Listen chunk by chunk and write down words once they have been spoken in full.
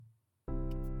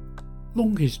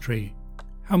Long History,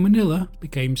 How Manila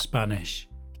Became Spanish.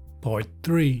 Part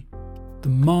 3, The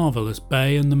Marvellous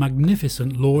Bay and the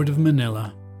Magnificent Lord of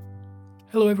Manila.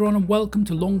 Hello everyone and welcome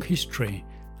to Long History.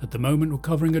 At the moment we're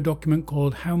covering a document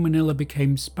called How Manila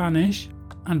Became Spanish,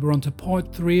 and we're on to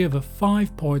part 3 of a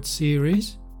 5-part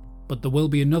series, but there will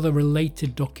be another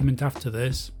related document after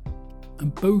this.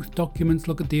 And both documents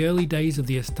look at the early days of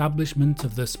the establishment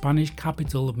of the Spanish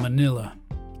capital of Manila.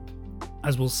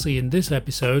 As we'll see in this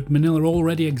episode, Manila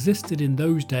already existed in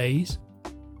those days,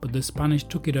 but the Spanish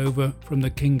took it over from the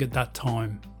king at that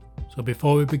time. So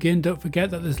before we begin, don't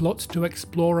forget that there's lots to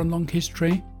explore on Long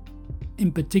History.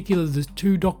 In particular, there's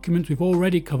 2 documents we've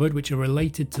already covered which are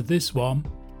related to this one.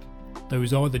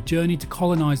 Those are the journey to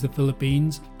colonise the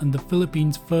Philippines and the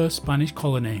Philippines' first Spanish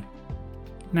colony.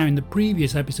 Now in the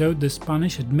previous episode, the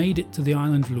Spanish had made it to the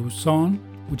island Luzon,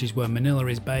 which is where Manila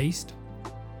is based.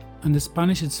 And the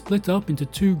Spanish had split up into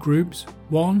 2 groups,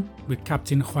 one with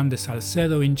Captain Juan de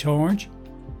Salcedo in charge,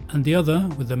 and the other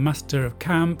with the Master of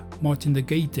Camp Martin de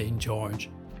Gaete in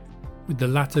charge, with the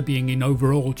latter being in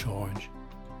overall charge.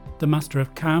 The Master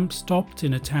of Camp stopped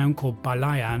in a town called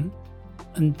Balayan,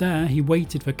 and there he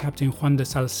waited for Captain Juan de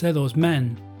Salcedo's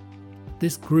men.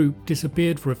 This group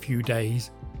disappeared for a few days,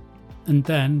 and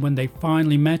then when they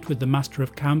finally met with the Master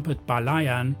of Camp at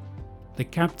Balayan, the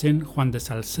captain, Juan de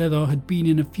Salcedo, had been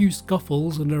in a few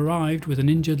scuffles and arrived with an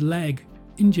injured leg,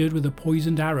 injured with a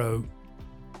poisoned arrow.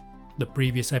 The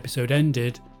previous episode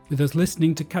ended with us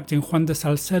listening to Captain Juan de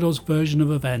Salcedo's version of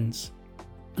events,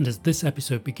 and as this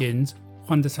episode begins,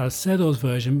 Juan de Salcedo's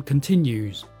version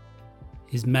continues.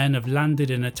 His men have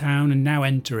landed in a town and now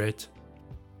enter it.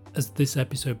 As this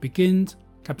episode begins,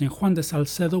 Captain Juan de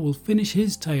Salcedo will finish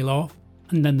his tale off,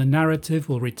 and then the narrative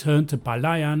will return to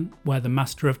Balayan, where the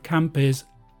Master of Camp is,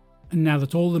 and now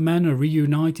that all the men are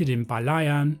reunited in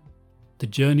Balayan, the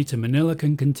journey to Manila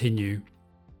can continue.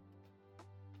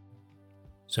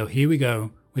 So here we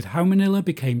go, with How Manila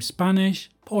Became Spanish,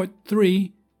 Part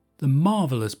 3, The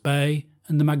Marvellous Bay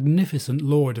and the Magnificent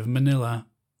Lord of Manila.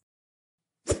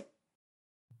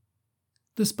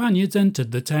 The Spaniards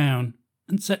entered the town,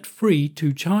 and set free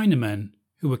 2 Chinamen,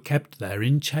 who were kept there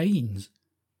in chains.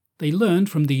 They learned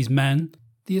from these men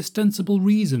the ostensible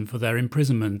reason for their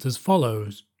imprisonment as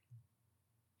follows.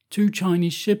 2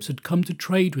 Chinese ships had come to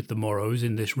trade with the Moros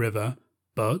in this river,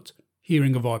 but,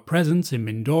 hearing of our presence in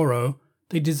Mindoro,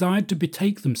 they desired to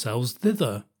betake themselves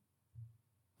thither.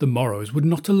 The Moros would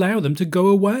not allow them to go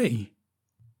away.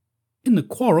 In the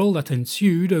quarrel that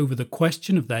ensued over the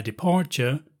question of their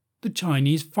departure, the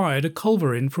Chinese fired a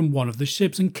culverin from one of the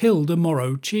ships and killed a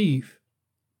Moro chief.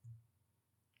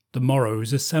 The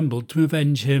Moros assembled to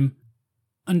avenge him,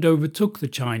 and overtook the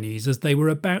Chinese as they were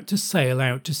about to sail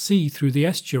out to sea through the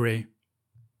estuary.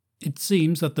 It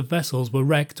seems that the vessels were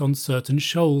wrecked on certain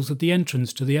shoals at the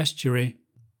entrance to the estuary,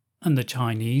 and the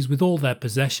Chinese, with all their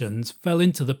possessions, fell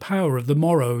into the power of the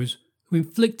Moros, who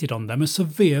inflicted on them a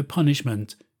severe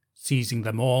punishment, seizing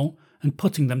them all and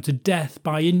putting them to death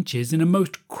by inches in a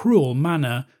most cruel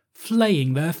manner,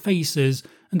 flaying their faces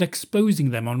and exposing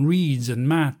them on reeds and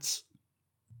mats.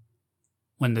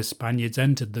 When the Spaniards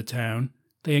entered the town,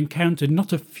 they encountered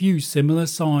not a few similar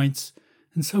sights,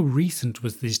 and so recent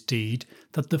was this deed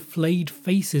that the flayed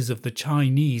faces of the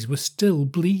Chinese were still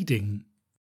bleeding.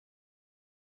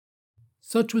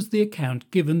 Such was the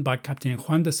account given by Captain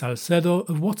Juan de Salcedo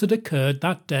of what had occurred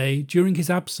that day during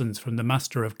his absence from the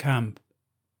Master of Camp.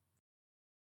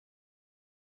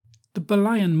 The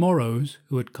Balayan Moros,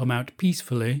 who had come out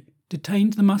peacefully,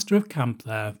 detained the Master of Camp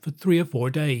there for 3 or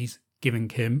 4 days, giving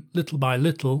him, little by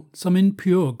little, some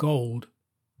impure gold.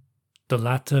 The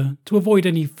latter, to avoid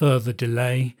any further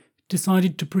delay,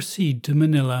 decided to proceed to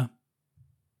Manila.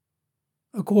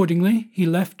 Accordingly, he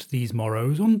left these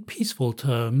Moros on peaceful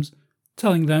terms,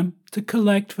 telling them to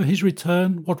collect for his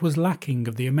return what was lacking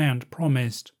of the amount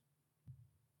promised.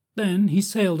 Then he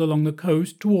sailed along the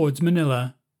coast towards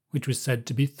Manila, which was said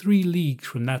to be 3 leagues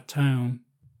from that town.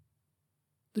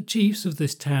 The chiefs of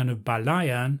this town of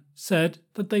Balayan said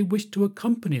that they wished to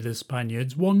accompany the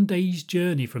Spaniards 1 day's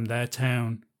journey from their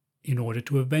town, in order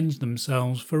to avenge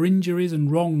themselves for injuries and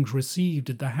wrongs received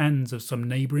at the hands of some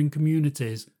neighbouring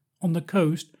communities on the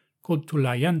coast called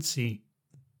Tulayansi.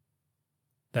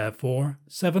 Therefore,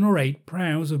 7 or 8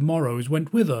 prows of Moros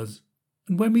went with us,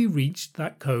 and when we reached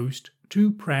that coast,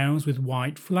 2 prows with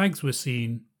white flags were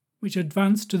seen, which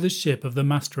advanced to the ship of the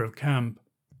Master of Camp.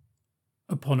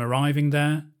 Upon arriving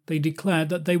there, they declared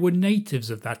that they were natives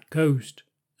of that coast,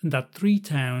 and that 3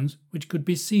 towns, which could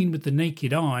be seen with the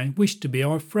naked eye, wished to be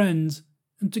our friends,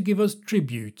 and to give us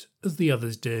tribute, as the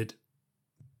others did.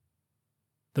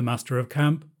 The Master of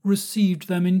Camp received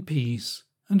them in peace,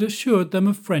 and assured them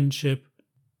of friendship,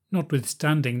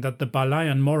 notwithstanding that the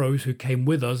Balayan Moros who came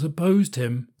with us opposed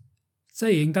him,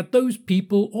 saying that those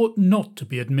people ought not to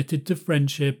be admitted to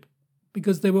friendship,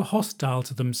 because they were hostile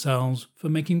to themselves for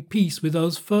making peace with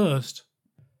us first.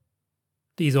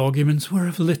 These arguments were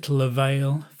of little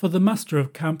avail, for the master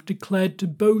of camp declared to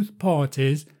both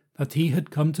parties that he had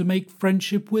come to make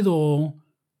friendship with all,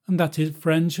 and that his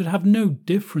friends should have no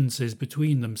differences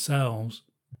between themselves.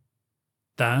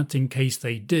 That, in case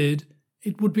they did,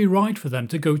 it would be right for them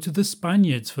to go to the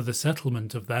Spaniards for the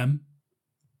settlement of them,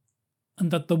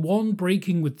 and that the one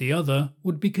breaking with the other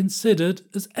would be considered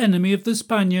as enemy of the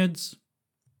Spaniards.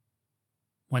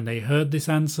 When they heard this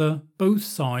answer, both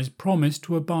sides promised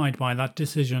to abide by that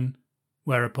decision,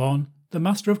 whereupon the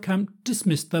master of camp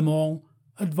dismissed them all,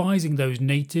 advising those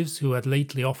natives who had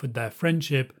lately offered their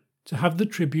friendship to have the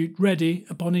tribute ready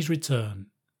upon his return.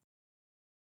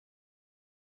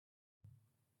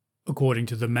 According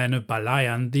to the men of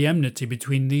Balayan, the enmity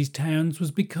between these towns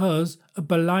was because a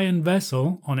Balayan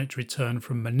vessel, on its return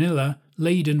from Manila,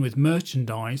 laden with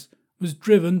merchandise, was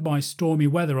driven by stormy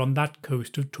weather on that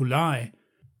coast of Tulay,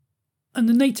 and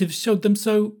the natives showed them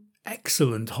so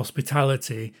excellent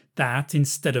hospitality that,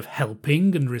 instead of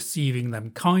helping and receiving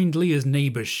them kindly as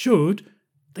neighbours should,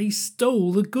 they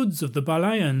stole the goods of the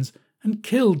Balayans and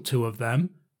killed 2 of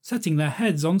them, setting their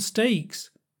heads on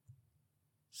stakes.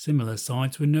 Similar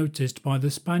sights were noticed by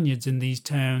the Spaniards in these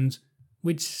towns,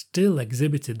 which still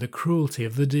exhibited the cruelty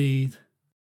of the deed.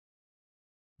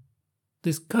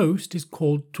 This coast is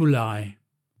called Tulay.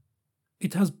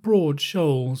 It has broad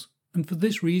shoals, and for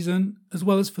this reason, as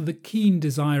well as for the keen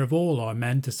desire of all our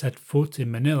men to set foot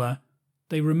in Manila,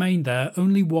 they remained there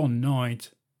only one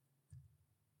night.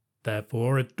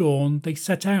 Therefore, at dawn, they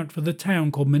set out for the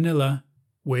town called Manila,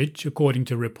 which, according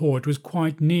to report, was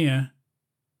quite near.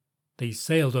 They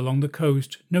sailed along the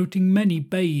coast, noting many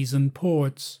bays and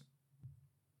ports.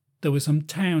 There were some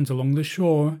towns along the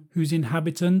shore whose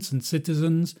inhabitants and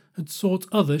citizens had sought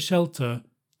other shelter,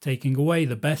 taking away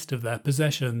the best of their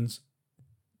possessions.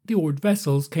 The oared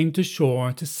vessels came to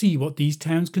shore to see what these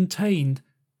towns contained,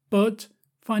 but,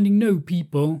 finding no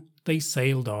people, they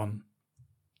sailed on.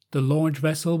 The large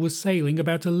vessel was sailing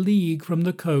about a league from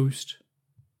the coast.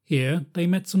 Here they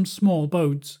met some small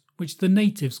boats, which the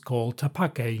natives call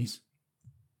tapaques.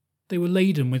 They were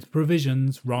laden with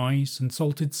provisions, rice, and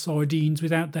salted sardines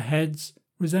without the heads,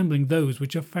 resembling those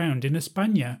which are found in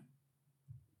España.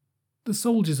 The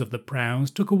soldiers of the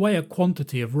prows took away a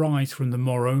quantity of rice from the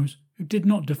Moros, who did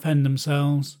not defend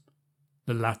themselves.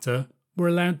 The latter were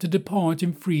allowed to depart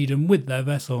in freedom with their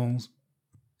vessels.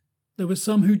 There were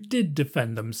some who did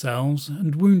defend themselves,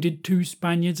 and wounded 2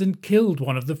 Spaniards and killed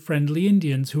one of the friendly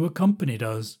Indians who accompanied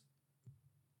us.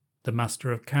 The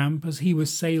master of camp, as he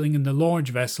was sailing in the large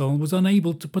vessel, was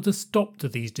unable to put a stop to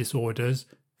these disorders,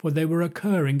 for they were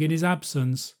occurring in his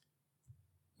absence.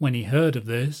 When he heard of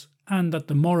this, and that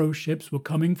the Moro ships were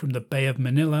coming from the Bay of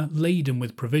Manila laden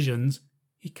with provisions,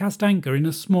 he cast anchor in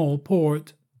a small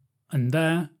port, and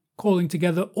there, calling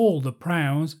together all the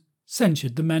prows,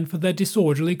 censured the men for their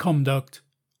disorderly conduct,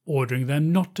 ordering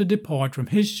them not to depart from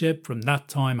his ship from that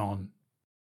time on.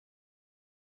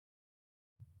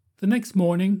 The next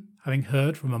morning, having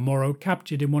heard from a Moro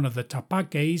captured in one of the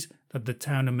tapaques that the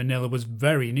town of Manila was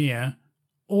very near,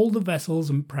 all the vessels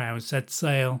and prows set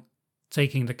sail,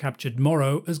 taking the captured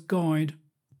Moro as guide.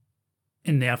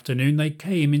 In the afternoon they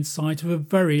came in sight of a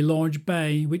very large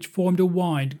bay which formed a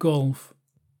wide gulf.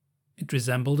 It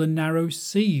resembled a narrow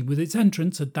sea with its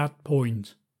entrance at that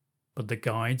point, but the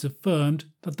guides affirmed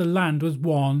that the land was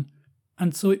one,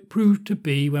 and so it proved to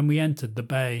be when we entered the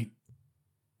bay.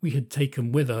 We had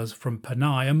taken with us from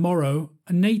Panay a Moro,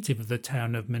 a native of the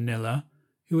town of Manila,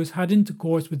 who has had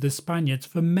intercourse with the Spaniards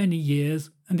for many years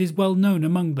and is well known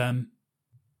among them.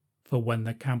 For when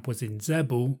the camp was in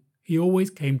Zebu, he always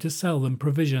came to sell them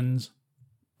provisions.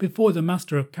 Before the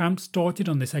master of camp started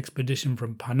on this expedition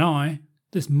from Panay,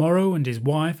 this Moro and his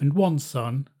wife and 1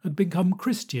 son had become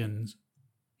Christians.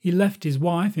 He left his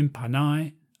wife in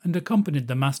Panay and accompanied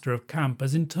the master of camp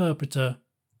as interpreter.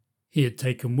 He had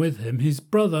taken with him his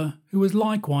brother, who was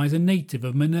likewise a native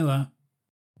of Manila.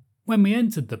 When we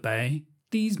entered the bay,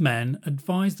 these men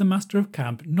advised the master of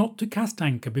camp not to cast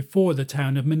anchor before the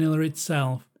town of Manila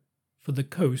itself, for the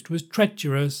coast was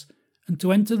treacherous, and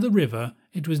to enter the river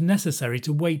it was necessary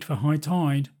to wait for high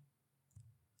tide.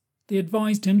 They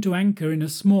advised him to anchor in a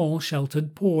small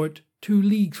sheltered port 2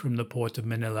 leagues from the port of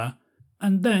Manila,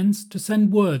 and thence to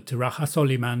send word to Raja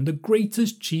Soliman, the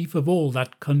greatest chief of all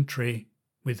that country,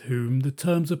 with whom the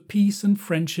terms of peace and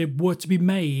friendship were to be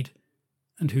made,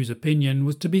 and whose opinion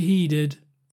was to be heeded.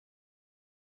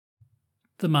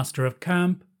 The master of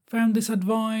camp found this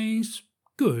advice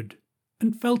good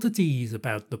and felt at ease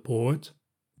about the port,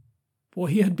 for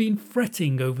he had been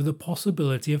fretting over the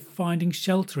possibility of finding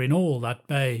shelter in all that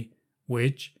bay,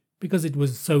 which, because it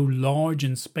was so large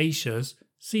and spacious,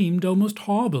 seemed almost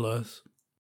harbourless.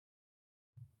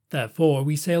 Therefore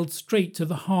we sailed straight to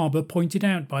the harbour pointed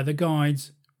out by the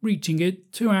guides, reaching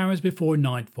it 2 hours before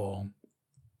nightfall.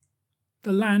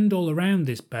 The land all around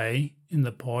this bay, in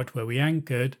the port where we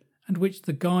anchored, and which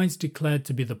the guides declared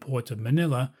to be the port of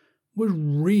Manila, was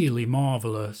really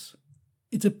marvellous.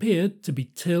 It appeared to be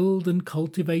tilled and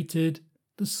cultivated,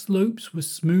 the slopes were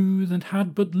smooth and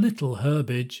had but little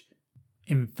herbage.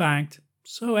 In fact,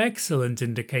 so excellent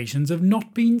indications have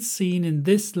not been seen in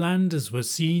this land as were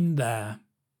seen there.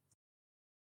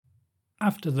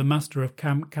 After the master of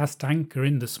camp cast anchor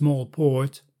in the small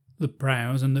port, the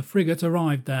prows and the frigate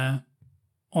arrived there.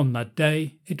 On that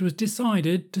day it was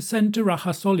decided to send to Raja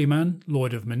Soliman,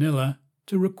 Lord of Manila,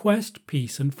 to request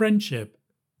peace and friendship,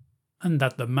 and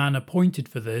that the man appointed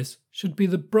for this should be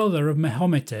the brother of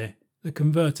Mahomete, the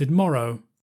converted Moro.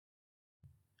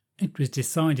 It was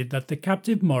decided that the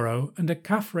captive Moro and a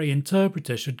Caffre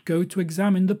interpreter should go to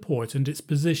examine the port and its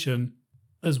position,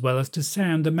 as well as to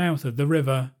sound the mouth of the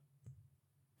river.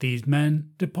 These men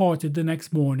departed the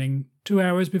next morning, 2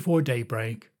 hours before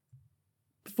daybreak.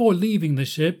 Before leaving the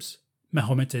ships,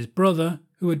 Mahomete's brother,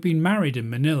 who had been married in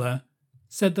Manila,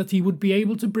 said that he would be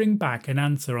able to bring back an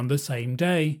answer on the same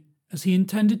day, as he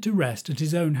intended to rest at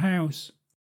his own house.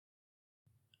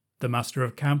 The master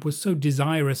of camp was so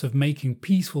desirous of making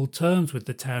peaceful terms with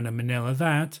the town of Manila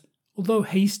that, although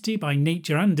hasty by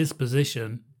nature and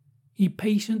disposition, he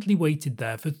patiently waited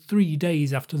there for 3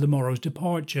 days after the Moro's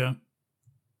departure.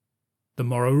 The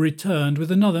Moro returned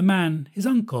with another man, his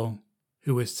uncle,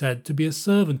 who was said to be a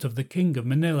servant of the king of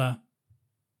Manila.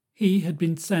 He had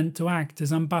been sent to act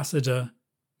as ambassador,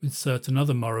 with certain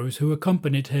other Moros who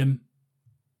accompanied him.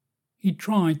 He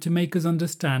tried to make us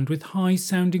understand with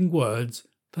high-sounding words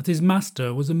that his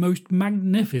master was a most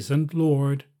magnificent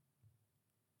lord.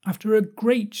 After a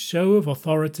great show of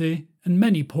authority and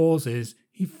many pauses,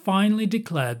 he finally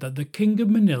declared that the king of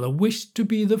Manila wished to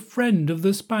be the friend of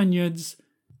the Spaniards,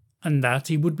 and that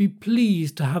he would be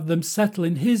pleased to have them settle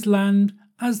in his land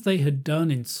as they had done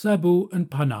in Cebu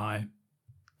and Panay.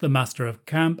 The master of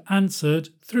camp answered,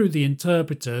 through the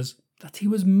interpreters, that he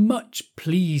was much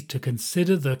pleased to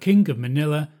consider the king of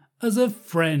Manila as a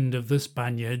friend of the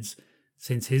Spaniards,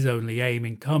 since his only aim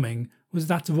in coming was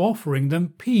that of offering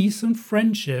them peace and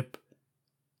friendship.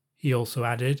 He also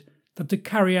added that to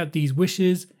carry out these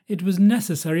wishes it was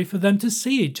necessary for them to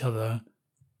see each other.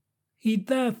 He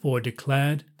therefore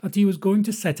declared that he was going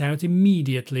to set out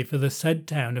immediately for the said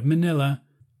town of Manila,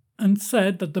 and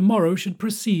said that the Moro should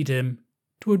precede him,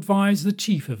 to advise the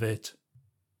chief of it.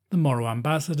 The Moro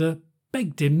ambassador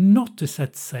begged him not to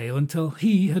set sail until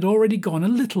he had already gone a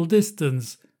little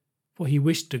distance, for he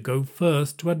wished to go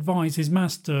first to advise his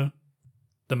master.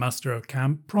 The master of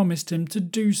camp promised him to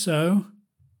do so,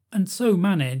 and so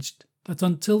managed that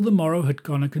until the Moro had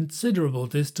gone a considerable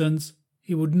distance,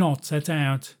 he would not set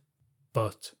out.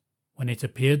 But when it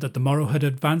appeared that the Moro had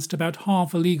advanced about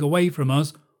half a league away from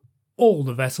us, all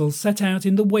the vessels set out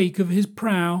in the wake of his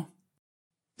prow.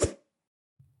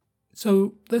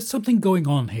 So there's something going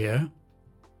on here.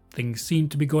 Things seem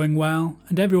to be going well,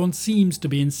 and everyone seems to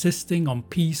be insisting on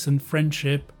peace and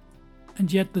friendship,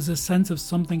 and yet there's a sense of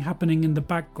something happening in the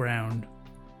background.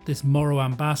 This Moro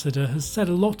ambassador has said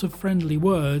a lot of friendly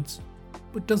words,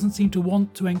 but doesn't seem to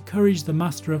want to encourage the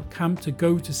master of camp to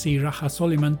go to see Raja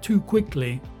Soliman too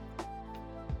quickly.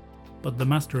 But the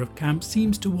master of camp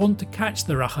seems to want to catch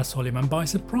the Raja Soliman by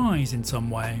surprise in some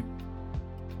way.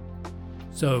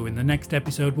 So in the next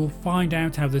episode we'll find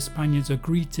out how the Spaniards are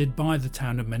greeted by the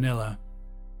town of Manila.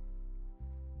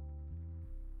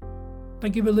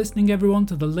 Thank you for listening everyone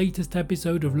to the latest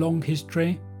episode of Long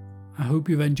History. I hope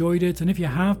you've enjoyed it, and if you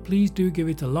have, please do give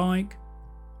it a like.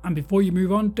 And before you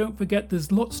move on, don't forget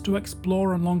there's lots to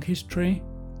explore on Long History.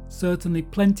 Certainly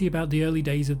plenty about the early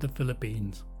days of the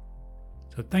Philippines.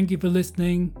 So thank you for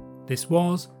listening. This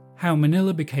was How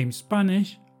Manila Became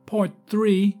Spanish, Part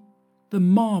 3, The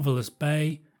Marvellous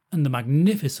Bay and the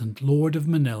Magnificent Lord of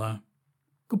Manila.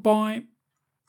 Goodbye.